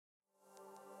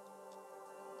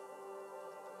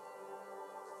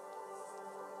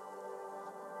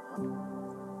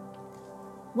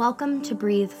Welcome to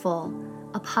Breathe Full,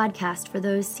 a podcast for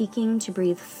those seeking to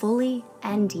breathe fully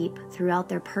and deep throughout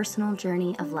their personal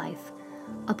journey of life.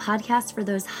 A podcast for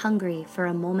those hungry for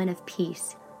a moment of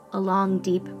peace, a long,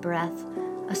 deep breath,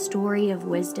 a story of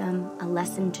wisdom, a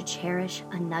lesson to cherish,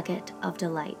 a nugget of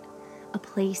delight. A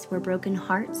place where broken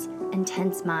hearts and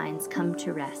tense minds come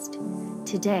to rest.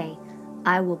 Today,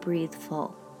 I will breathe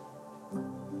full.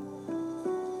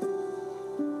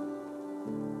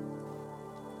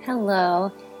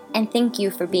 Hello, and thank you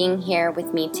for being here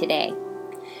with me today.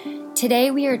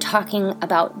 Today we are talking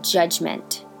about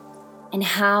judgment and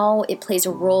how it plays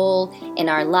a role in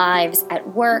our lives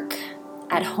at work,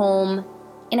 at home,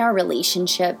 in our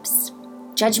relationships.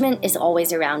 Judgment is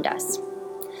always around us.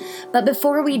 But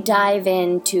before we dive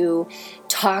into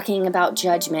talking about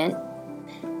judgment,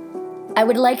 I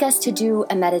would like us to do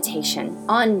a meditation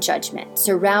on judgment,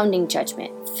 surrounding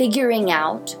judgment, figuring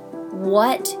out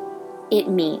what it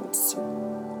means.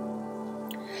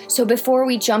 So before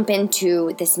we jump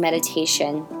into this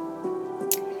meditation,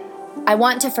 I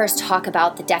want to first talk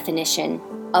about the definition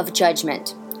of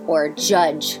judgment or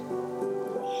judge.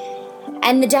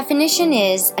 And the definition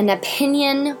is an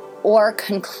opinion or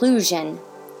conclusion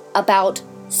about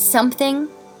something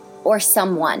or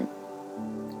someone.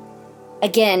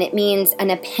 Again, it means an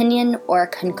opinion or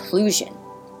conclusion.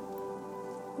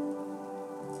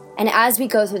 And as we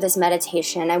go through this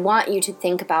meditation, I want you to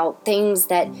think about things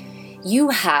that you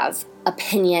have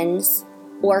opinions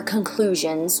or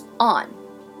conclusions on.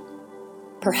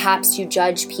 Perhaps you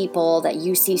judge people that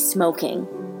you see smoking.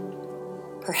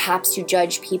 Perhaps you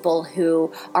judge people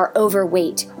who are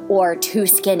overweight or too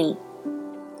skinny.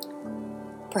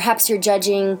 Perhaps you're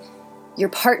judging your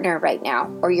partner right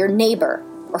now, or your neighbor,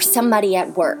 or somebody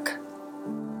at work.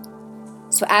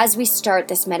 So as we start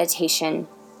this meditation,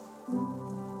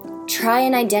 try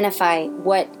and identify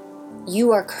what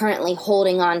you are currently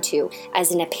holding on to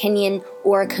as an opinion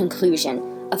or a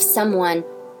conclusion of someone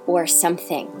or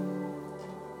something.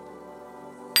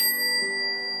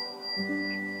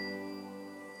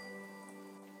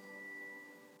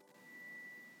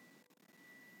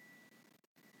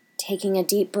 Taking a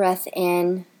deep breath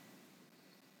in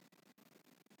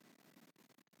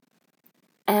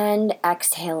and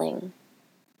exhaling.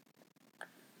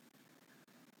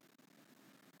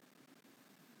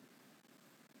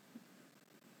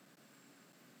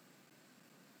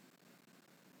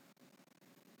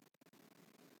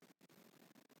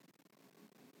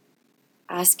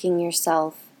 Asking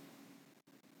yourself,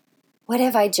 what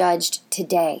have I judged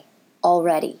today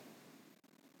already?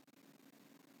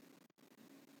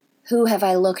 Who have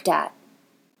I looked at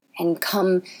and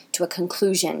come to a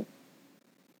conclusion?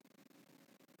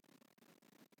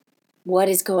 What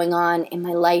is going on in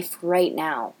my life right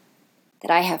now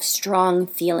that I have strong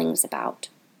feelings about?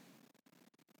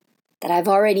 That I've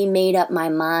already made up my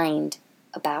mind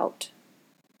about?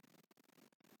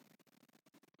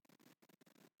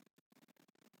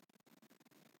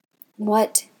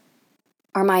 What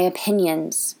are my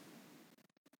opinions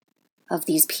of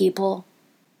these people,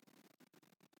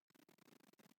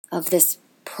 of this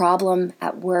problem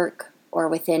at work or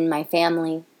within my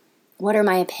family? What are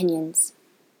my opinions?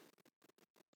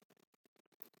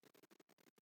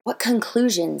 What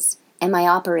conclusions am I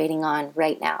operating on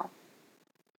right now?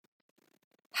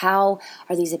 How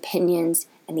are these opinions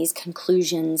and these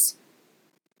conclusions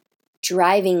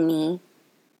driving me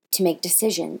to make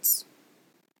decisions,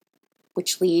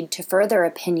 which lead to further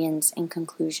opinions and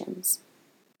conclusions?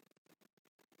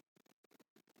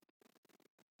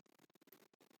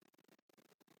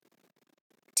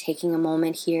 Taking a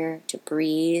moment here to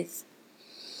breathe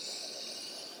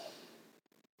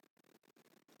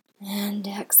and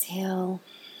exhale.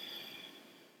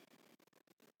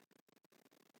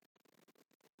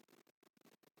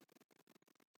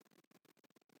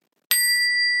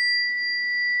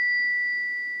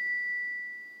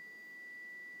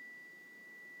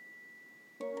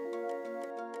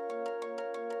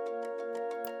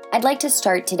 I'd like to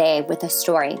start today with a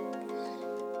story.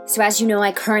 So as you know,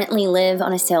 I currently live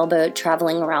on a sailboat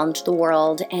traveling around the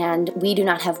world, and we do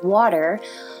not have water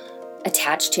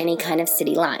attached to any kind of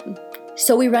city line.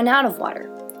 So we run out of water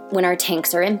when our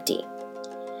tanks are empty.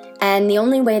 And the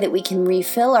only way that we can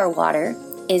refill our water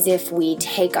is if we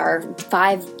take our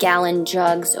 5-gallon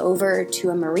jugs over to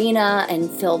a marina and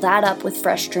fill that up with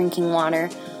fresh drinking water,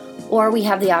 or we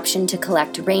have the option to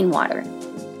collect rainwater.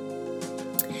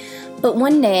 But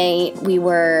one day we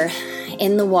were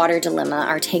in the water dilemma.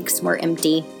 Our tanks were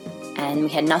empty and we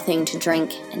had nothing to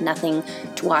drink and nothing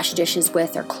to wash dishes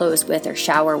with or clothes with or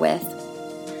shower with.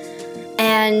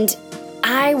 And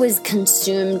I was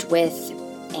consumed with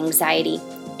anxiety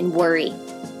and worry.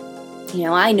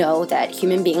 I know that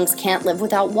human beings can't live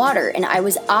without water, and I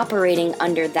was operating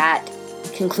under that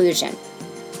conclusion.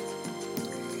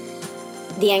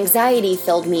 The anxiety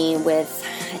filled me with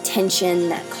a tension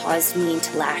that caused me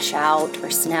to lash out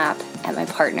or snap at my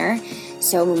partner.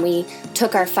 So when we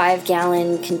took our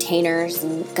 5-gallon containers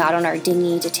and got on our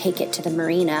dinghy to take it to the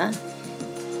marina,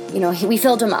 we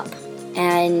filled them up.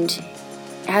 And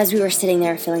as we were sitting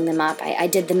there filling them up, I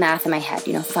did the math in my head,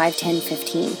 5, 10,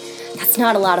 15. That's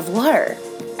not a lot of water,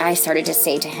 I started to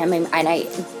say to him. And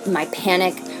my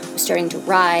panic was starting to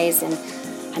rise, and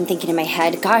I'm thinking in my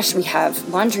head, gosh, we have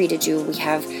laundry to do. We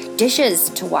have dishes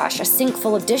to wash, a sink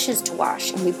full of dishes to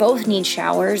wash, and we both need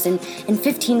showers, and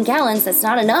 15 gallons, that's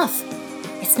not enough.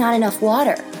 It's not enough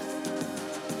water.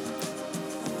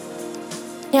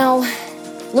 Now,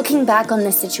 looking back on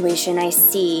this situation, I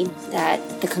see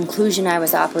that the conclusion I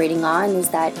was operating on is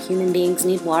that human beings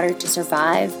need water to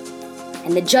survive.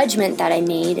 And the judgment that I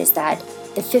made is that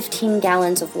the 15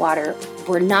 gallons of water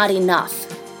were not enough.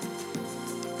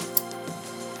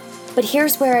 But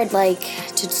here's where I'd like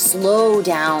to slow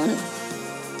down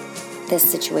this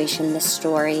situation, this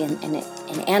story, and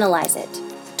analyze it,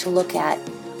 to look at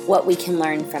what we can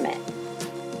learn from it.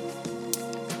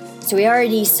 So we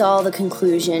already saw the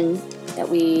conclusion that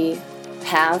we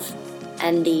have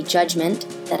and the judgment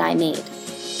that I made.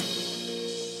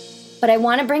 But I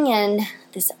want to bring in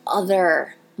this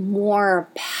other, more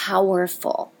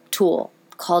powerful tool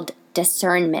called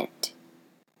discernment.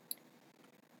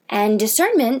 And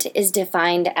discernment is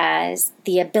defined as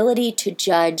the ability to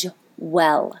judge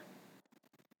well.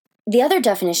 The other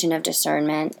definition of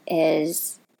discernment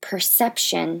is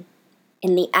perception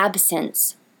in the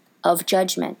absence of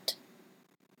judgment.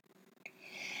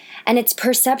 And it's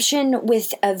perception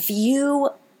with a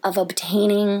view of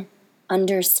obtaining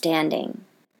understanding.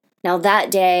 Now, that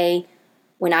day,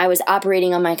 when I was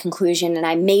operating on my conclusion and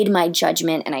I made my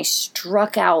judgment and I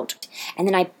struck out, and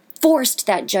then I forced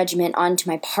that judgment onto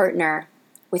my partner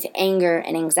with anger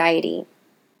and anxiety,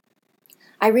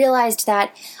 I realized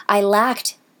that I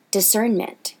lacked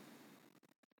discernment.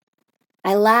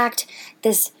 I lacked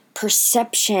this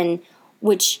perception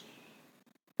which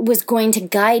was going to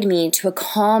guide me to a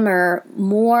calmer,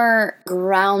 more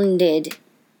grounded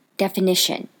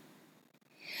definition.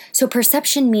 So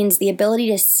perception means the ability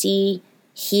to see,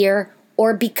 hear,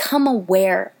 or become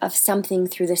aware of something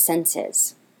through the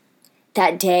senses.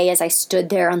 That day, as I stood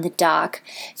there on the dock,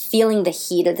 feeling the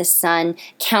heat of the sun,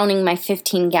 counting my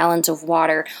 15 gallons of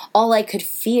water, all I could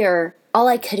feel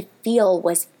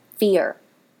was fear.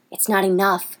 It's not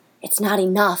enough. It's not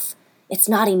enough. It's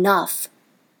not enough.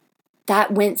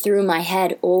 That went through my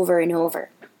head over and over.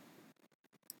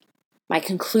 My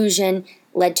conclusion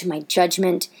led to my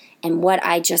judgment, and what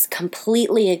I just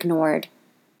completely ignored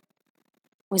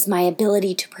was my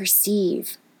ability to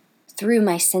perceive through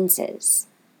my senses.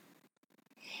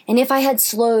 And if I had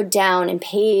slowed down and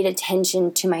paid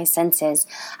attention to my senses,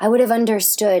 I would have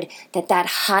understood that that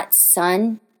hot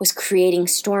sun was creating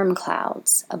storm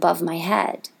clouds above my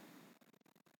head,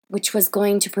 which was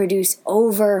going to produce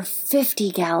over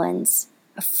 50 gallons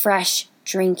of fresh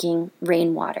drinking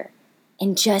rainwater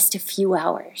in just a few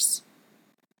hours.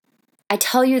 I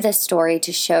tell you this story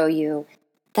to show you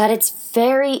that it's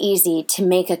very easy to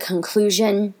make a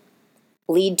conclusion,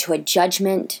 lead to a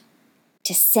judgment,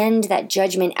 to send that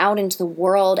judgment out into the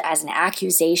world as an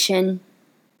accusation,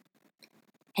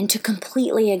 and to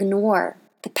completely ignore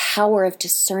the power of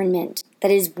discernment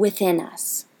that is within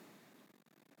us.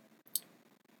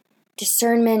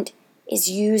 Discernment is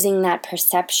using that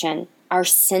perception, our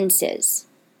senses,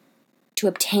 to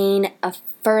obtain a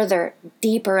further,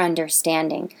 deeper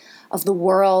understanding of the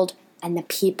world and the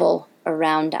people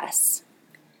around us.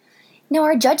 Now,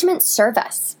 our judgments serve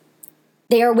us.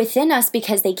 They are within us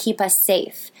because they keep us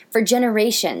safe. For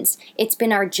generations, it's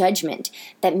been our judgment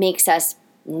that makes us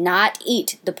not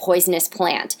eat the poisonous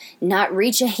plant, not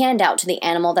reach a hand out to the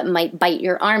animal that might bite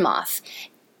your arm off.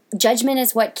 Judgment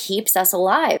is what keeps us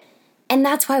alive. And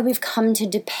that's why we've come to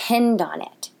depend on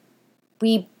it.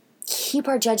 We keep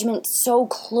our judgment so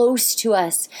close to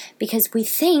us because we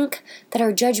think that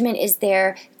our judgment is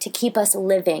there to keep us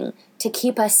living, to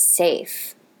keep us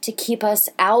safe, to keep us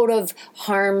out of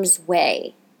harm's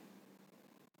way.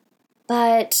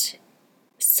 But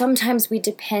sometimes we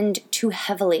depend too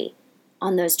heavily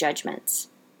on those judgments.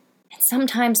 And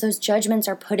sometimes those judgments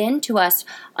are put into us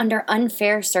under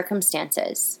unfair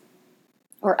circumstances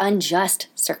or unjust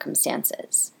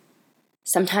circumstances.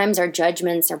 Sometimes our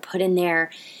judgments are put in there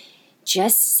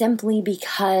just simply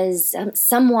because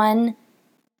someone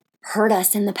hurt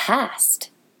us in the past.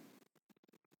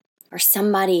 or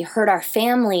somebody hurt our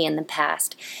family in the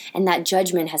past, and that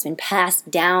judgment has been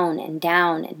passed down and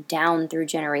down and down through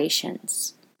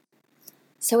generations.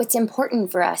 So it's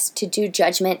important for us to do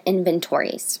judgment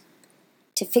inventories,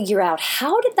 to figure out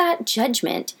how did that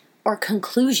judgment or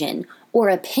conclusion or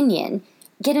opinion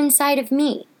get inside of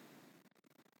me?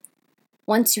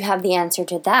 Once you have the answer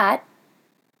to that,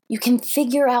 you can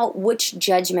figure out which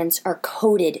judgments are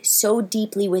coded so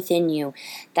deeply within you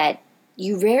that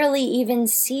you rarely even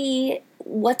see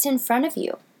what's in front of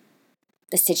you.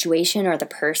 The situation or the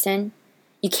person.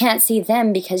 You can't see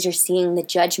them because you're seeing the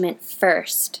judgment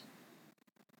first.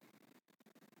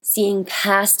 Seeing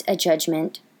past a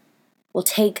judgment will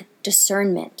take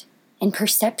discernment and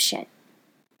perception.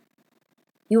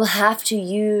 You will have to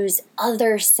use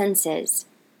other senses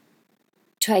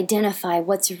to identify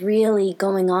what's really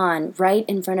going on right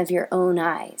in front of your own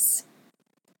eyes.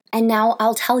 And now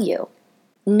I'll tell you,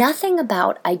 nothing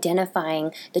about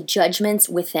identifying the judgments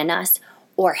within us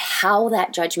or how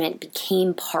that judgment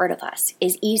became part of us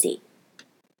is easy.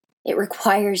 It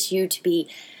requires you to be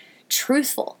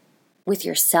truthful with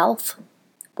yourself,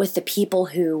 with the people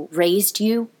who raised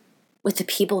you, with the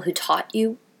people who taught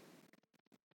you,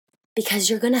 because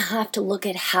you're going to have to look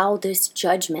at how this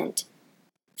judgment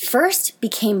first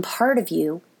became part of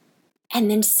you, and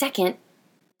then second,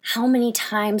 how many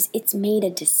times it's made a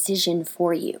decision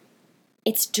for you.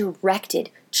 It's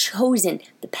directed, chosen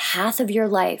the path of your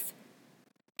life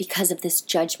because of this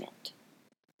judgment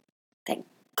that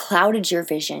clouded your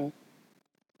vision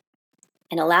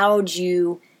and allowed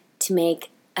you to make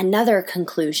another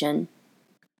conclusion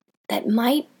that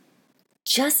might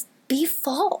just be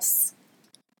false.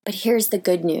 But here's the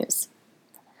good news.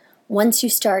 Once you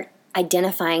start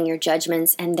identifying your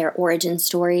judgments and their origin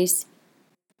stories,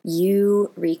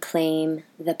 you reclaim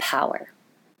the power.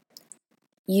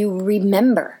 You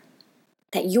remember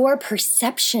that your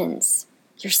perceptions,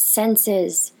 your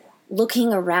senses,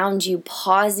 looking around you,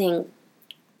 pausing,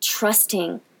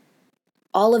 trusting,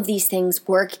 all of these things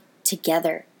work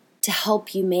together to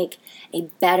help you make a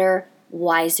better,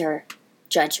 wiser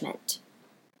judgment,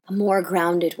 a more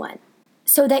grounded one,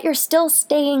 so that you're still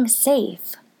staying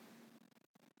safe.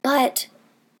 But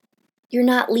you're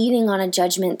not leading on a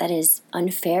judgment that is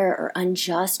unfair or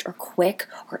unjust or quick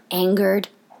or angered.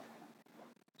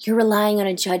 You're relying on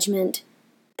a judgment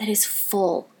that is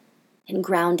full and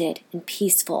grounded and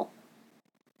peaceful.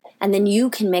 And then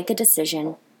you can make a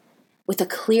decision with a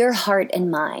clear heart and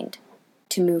mind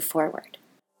to move forward.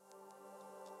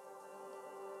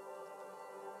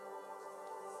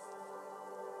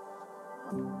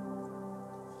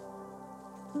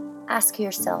 Ask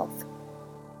yourself,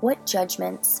 what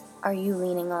judgments are you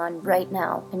leaning on right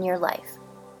now in your life?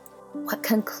 What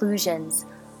conclusions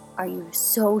are you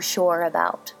so sure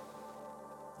about?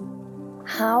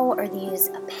 How are these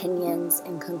opinions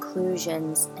and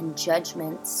conclusions and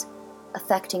judgments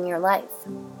affecting your life?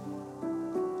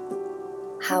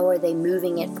 How are they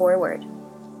moving it forward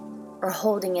or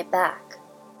holding it back?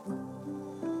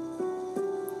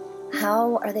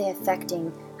 How are they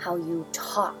affecting how you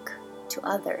talk to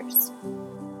others?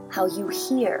 How you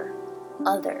hear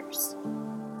others,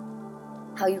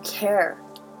 how you care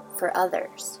for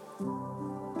others?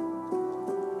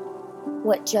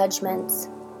 What judgments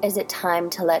is it time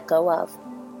to let go of?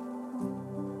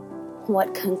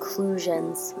 What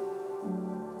conclusions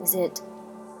is it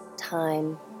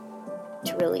time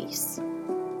to release?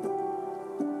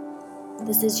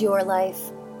 This is your life,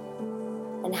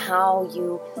 and how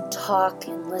you talk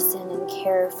and listen and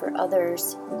care for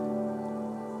others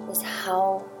is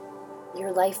how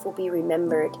your life will be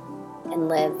remembered and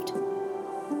lived.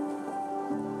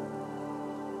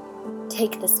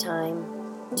 Take this time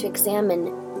to examine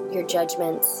your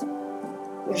judgments,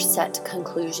 your set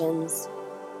conclusions,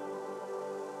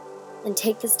 and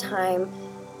take this time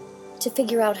to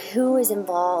figure out who is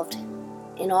involved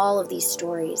in all of these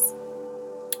stories.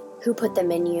 Who put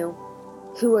them in you?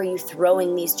 Who are you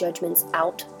throwing these judgments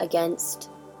out against?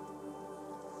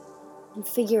 And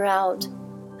figure out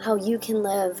how you can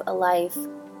live a life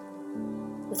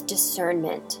with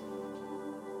discernment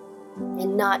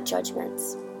and not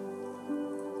judgments.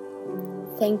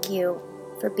 Thank you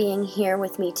for being here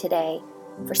with me today,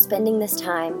 for spending this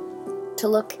time to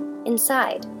look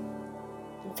inside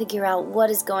and figure out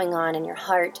what is going on in your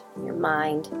heart, in your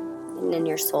mind, and in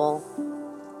your soul.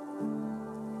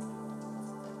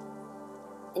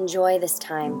 Enjoy this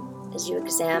time as you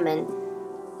examine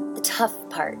the tough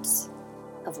parts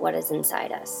of what is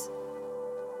inside us.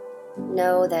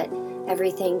 Know that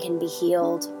everything can be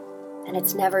healed and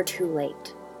it's never too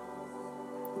late.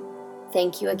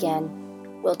 Thank you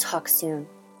again. We'll talk soon.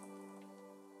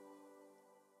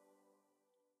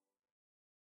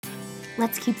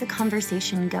 Let's keep the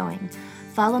conversation going.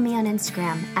 Follow me on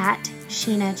Instagram at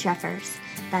Sheena Jeffers.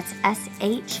 That's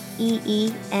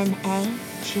SHEENAJEFF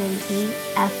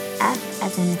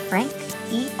as in Frank,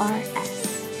 ERS.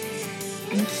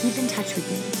 And keep in touch with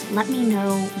me. Let me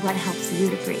know what helps you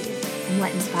to breathe and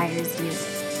what inspires you.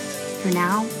 For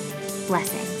now,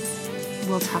 blessings.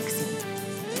 We'll talk soon.